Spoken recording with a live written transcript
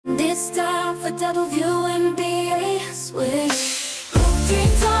It's time for WNBA switch. Hoop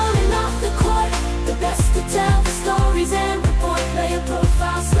dreams on and off the court, the best to tell the stories and report. Player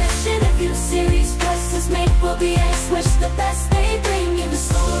profile switch, interview series, presses make will be a switch. The best they bring you the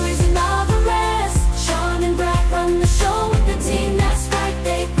stories and all the rest. Sean and Brad run the show with the team, that's right.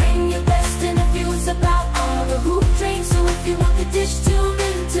 They bring you best interviews about all the hoop dreams. So if you want the dish, tune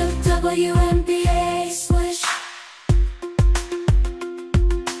into WNBA switch.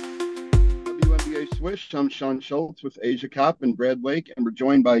 WNBA Swish. I'm Sean Schultz with Asia Kopp and Brad Lake, and we're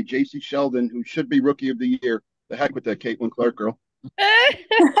joined by Jacy Sheldon, who should be Rookie of the Year. The heck with that Caitlin Clark girl.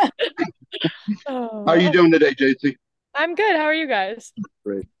 How are you doing today, Jacy? I'm good. How are you guys?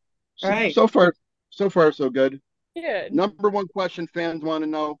 Great. Right. So far, so good. Good. Number one question fans want to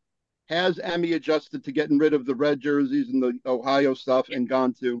know: has Emmy adjusted to getting rid of the red jerseys and the Ohio stuff and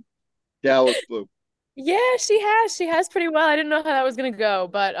gone to Dallas blue? Yeah, she has. She has pretty well. I didn't know how that was gonna go,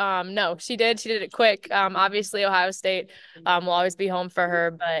 but no, she did. She did it quick. Obviously Ohio State will always be home for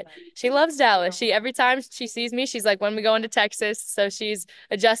her, but she loves Dallas. She every time she sees me, she's like, when we go into Texas. So she's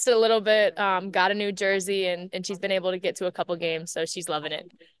adjusted a little bit, got a new jersey and she's been able to get to a couple games, so she's loving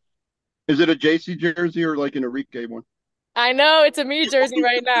it. Is it a JC jersey or like an Enrique one? I know it's a me jersey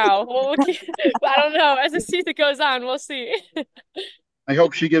right now. I don't know. As the season goes on, we'll see. I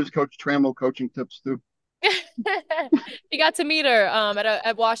hope she gives Coach Trammell coaching tips too. She got to meet her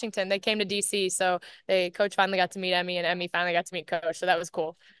at Washington. They came to DC, so coach finally got to meet Emmy and Emmy finally got to meet coach. So that was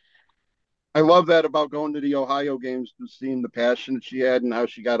cool. I love that about going to the Ohio games, just seeing the passion that she had and how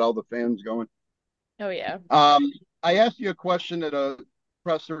she got all the fans going. Oh yeah. I asked you a question at a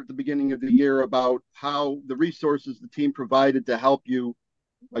presser at the beginning of the year about how the resources the team provided to help you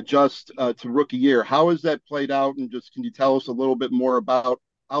adjust to rookie year. How has that played out? And just can you tell us a little bit more about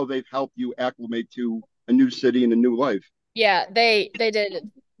how they've helped you acclimate to a new city and a new life? Yeah, they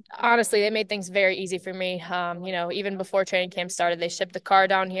did. Honestly, they made things very easy for me. Even before training camp started, they shipped the car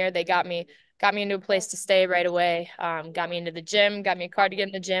down here. They got me a new place to stay right away. Got me into the gym, got me a car to get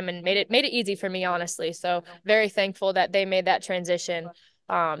in the gym, and made it easy for me, honestly. So very thankful that they made that transition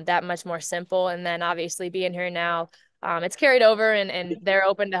that much more simple. And then obviously being here now, it's carried over and they're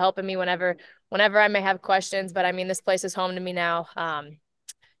open to helping me whenever I may have questions. But I mean, this place is home to me now.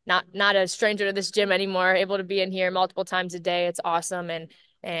 Not a stranger to this gym anymore, able to be in here multiple times a day. It's awesome.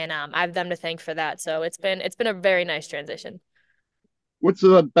 And I have them to thank for that. So it's been a very nice transition. What's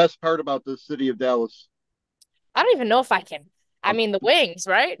the best part about the city of Dallas? I don't even know if I can. I mean, the wings,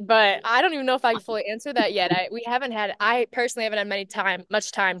 right? But I don't even know if I can fully answer that yet. I personally haven't had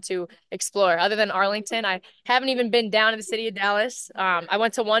much time to explore other than Arlington. I haven't even been down to the city of Dallas. I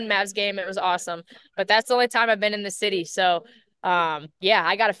went to one Mavs game. It was awesome, but that's the only time I've been in the city. So, yeah,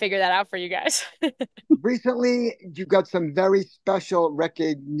 I got to figure that out for you guys. Recently, you got some very special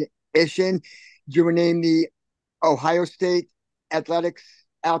recognition. You were named the Ohio State Athletics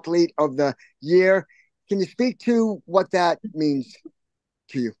Athlete of the Year. Can you speak to what that means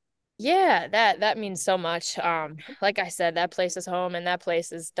to you? Yeah, that means so much. Like I said, that place is home and that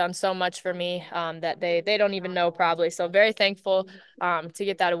place has done so much for me that they don't even know probably. So very thankful to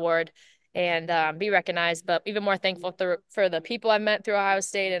get that award and be recognized, but even more thankful for the people I've met through Ohio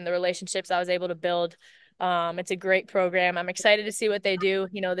State and the relationships I was able to build. It's a great program. I'm excited to see what they do,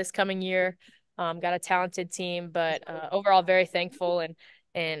 this coming year. Got a talented team, but overall very thankful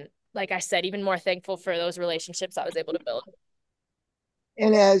and like I said, even more thankful for those relationships I was able to build.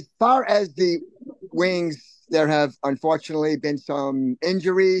 And as far as the Wings, there have unfortunately been some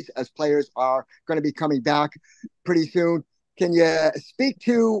injuries as players are going to be coming back pretty soon. Can you speak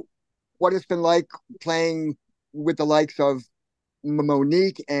to what it's been like playing with the likes of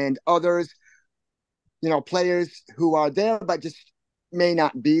Monique and others, players who are there but just may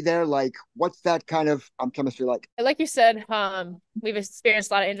not be there? Like, what's that kind of chemistry like? Like you said, we've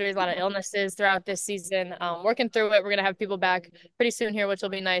experienced a lot of injuries, a lot of illnesses throughout this season. Working through it, we're gonna have people back pretty soon here, which will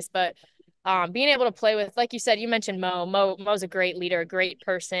be nice. But being able to play with, like you said, you mentioned Mo's a great leader, a great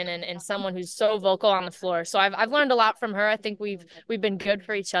person, and someone who's so vocal on the floor. So I've learned a lot from her. I think we've been good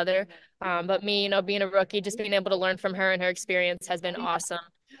for each other. But me, being a rookie, just being able to learn from her and her experience has been awesome.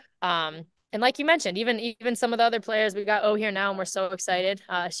 And like you mentioned, even some of the other players, we've got here now, and we're so excited.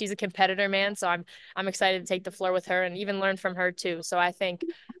 She's a competitor, man, so I'm excited to take the floor with her and even learn from her too. So I think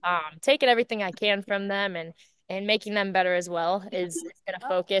taking everything I can from them and making them better as well is been a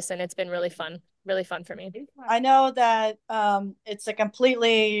focus, and it's been really fun for me. I know that it's a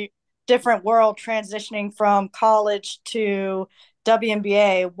completely different world transitioning from college to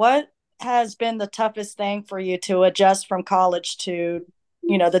WNBA. What has been the toughest thing for you to adjust from college to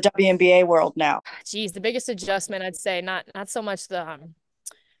the WNBA world now? Geez, the biggest adjustment I'd say not so much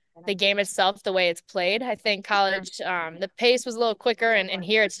the game itself, the way it's played. I think college, the pace was a little quicker, and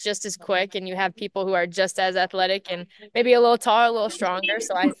here it's just as quick, and you have people who are just as athletic and maybe a little taller, a little stronger.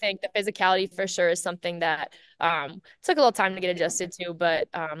 So I think the physicality for sure is something that took a little time to get adjusted to. But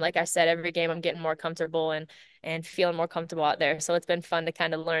like I said, every game I'm getting more comfortable and feeling more comfortable out there. So it's been fun to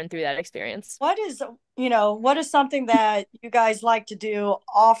kind of learn through that experience. What is something that you guys like to do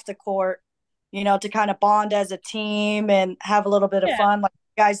off the court, to kind of bond as a team and have a little bit of Yeah. fun? Like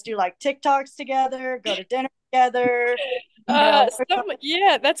you guys do like TikToks together, go to dinner together, Yeah,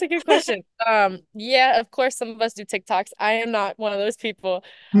 that's a good question. Yeah, of course some of us do TikToks. I am not one of those people.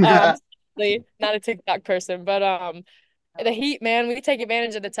 Um, not a TikTok person, but the heat, man, we take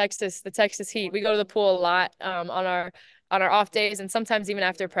advantage of the Texas heat. We go to the pool a lot on our off days and sometimes even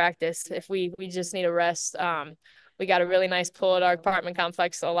after practice if we just need a rest. We got a really nice pool at our apartment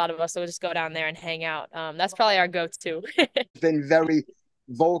complex, so a lot of us will just go down there and hang out. That's probably our go-to. Been very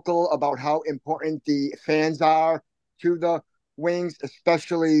vocal about how important the fans are to the Wings,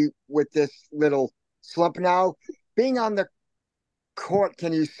 especially with this little slump now. Being on the court,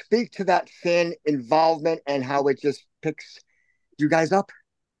 can you speak to that fan involvement and how it just picks you guys up?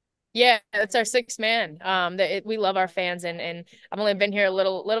 Yeah, it's our sixth man. We love our fans, and I've only been here a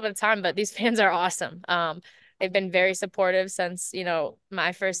little bit of time, but these fans are awesome. They've been very supportive since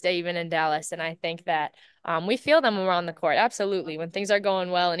my first day even in Dallas, and I think that we feel them when we're on the court. Absolutely, when things are going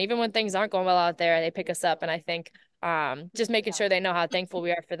well, and even when things aren't going well out there, they pick us up, and I think just making sure they know how thankful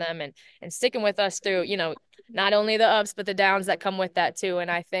we are for them and sticking with us through not only the ups but the downs that come with that too. And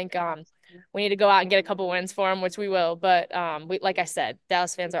I think we need to go out and get a couple wins for them, which we will. But like I said,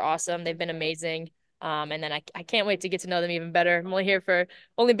 Dallas fans are awesome. They've been amazing. And then I can't wait to get to know them even better. I'm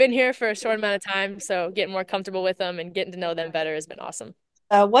only been here for a short amount of time, so getting more comfortable with them and getting to know them better has been awesome.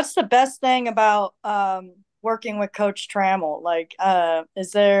 What's the best thing about working with Coach Trammell? Like,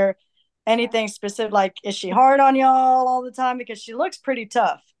 is there anything specific? Like, is she hard on y'all all the time? Because she looks pretty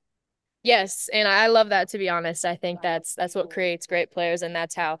tough. Yes, and I love that, to be honest. I think that's what creates great players, and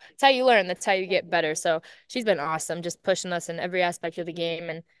that's how you learn, that's how you get better. So she's been awesome, just pushing us in every aspect of the game,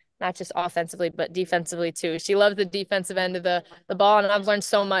 and not just offensively but defensively too. She loves the defensive end of the ball, and I've learned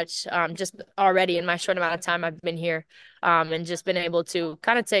so much just already in my short amount of time I've been here, and just been able to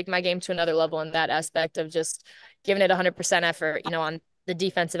kind of take my game to another level in that aspect of just giving it 100% effort, on the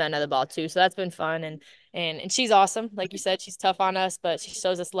defensive end of the ball too. So that's been fun, and she's awesome. Like you said, she's tough on us, but she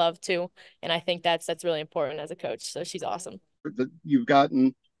shows us love too. And I think that's really important as a coach. So she's awesome. That you've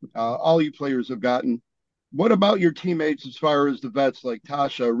gotten, all you players have gotten. What about your teammates as far as the vets like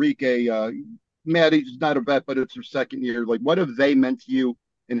Tasha, Enrique, Maddie's not a vet, but it's her second year. Like, what have they meant to you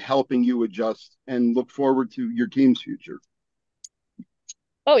in helping you adjust and look forward to your team's future?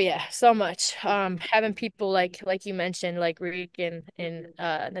 Oh yeah, so much. Having people like you mentioned, like Reek and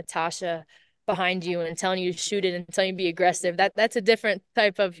Natasha behind you and telling you to shoot it and telling you to be aggressive. That's a different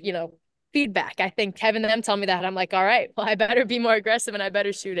type of, feedback. I think having them tell me that, I'm like, all right, well, I better be more aggressive and I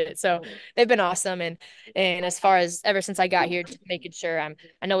better shoot it. So they've been awesome. And as far as ever since I got here, just making sure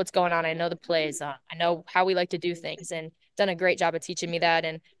I know what's going on. I know the plays. I know how we like to do things, and done a great job of teaching me that.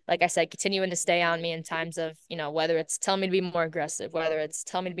 And like I said, continuing to stay on me in times of, whether it's telling me to be more aggressive, whether it's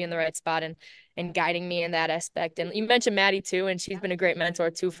telling me to be in the right spot and guiding me in that aspect. And you mentioned Maddie too, and she's been a great mentor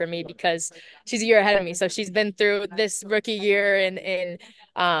too for me because she's a year ahead of me. So she's been through this rookie year and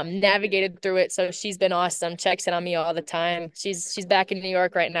navigated through it. So she's been awesome, checks in on me all the time. She's back in New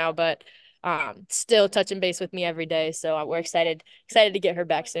York right now, but still touching base with me every day. So we're excited to get her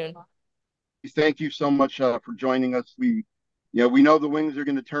back soon. Thank you so much for joining us. We know the Wings are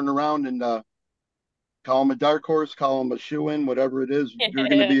going to turn around and call them a dark horse, call them a shoe in, whatever it is. You're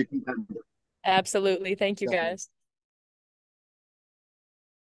going to be a contender. Absolutely. Thank you, Definitely. guys.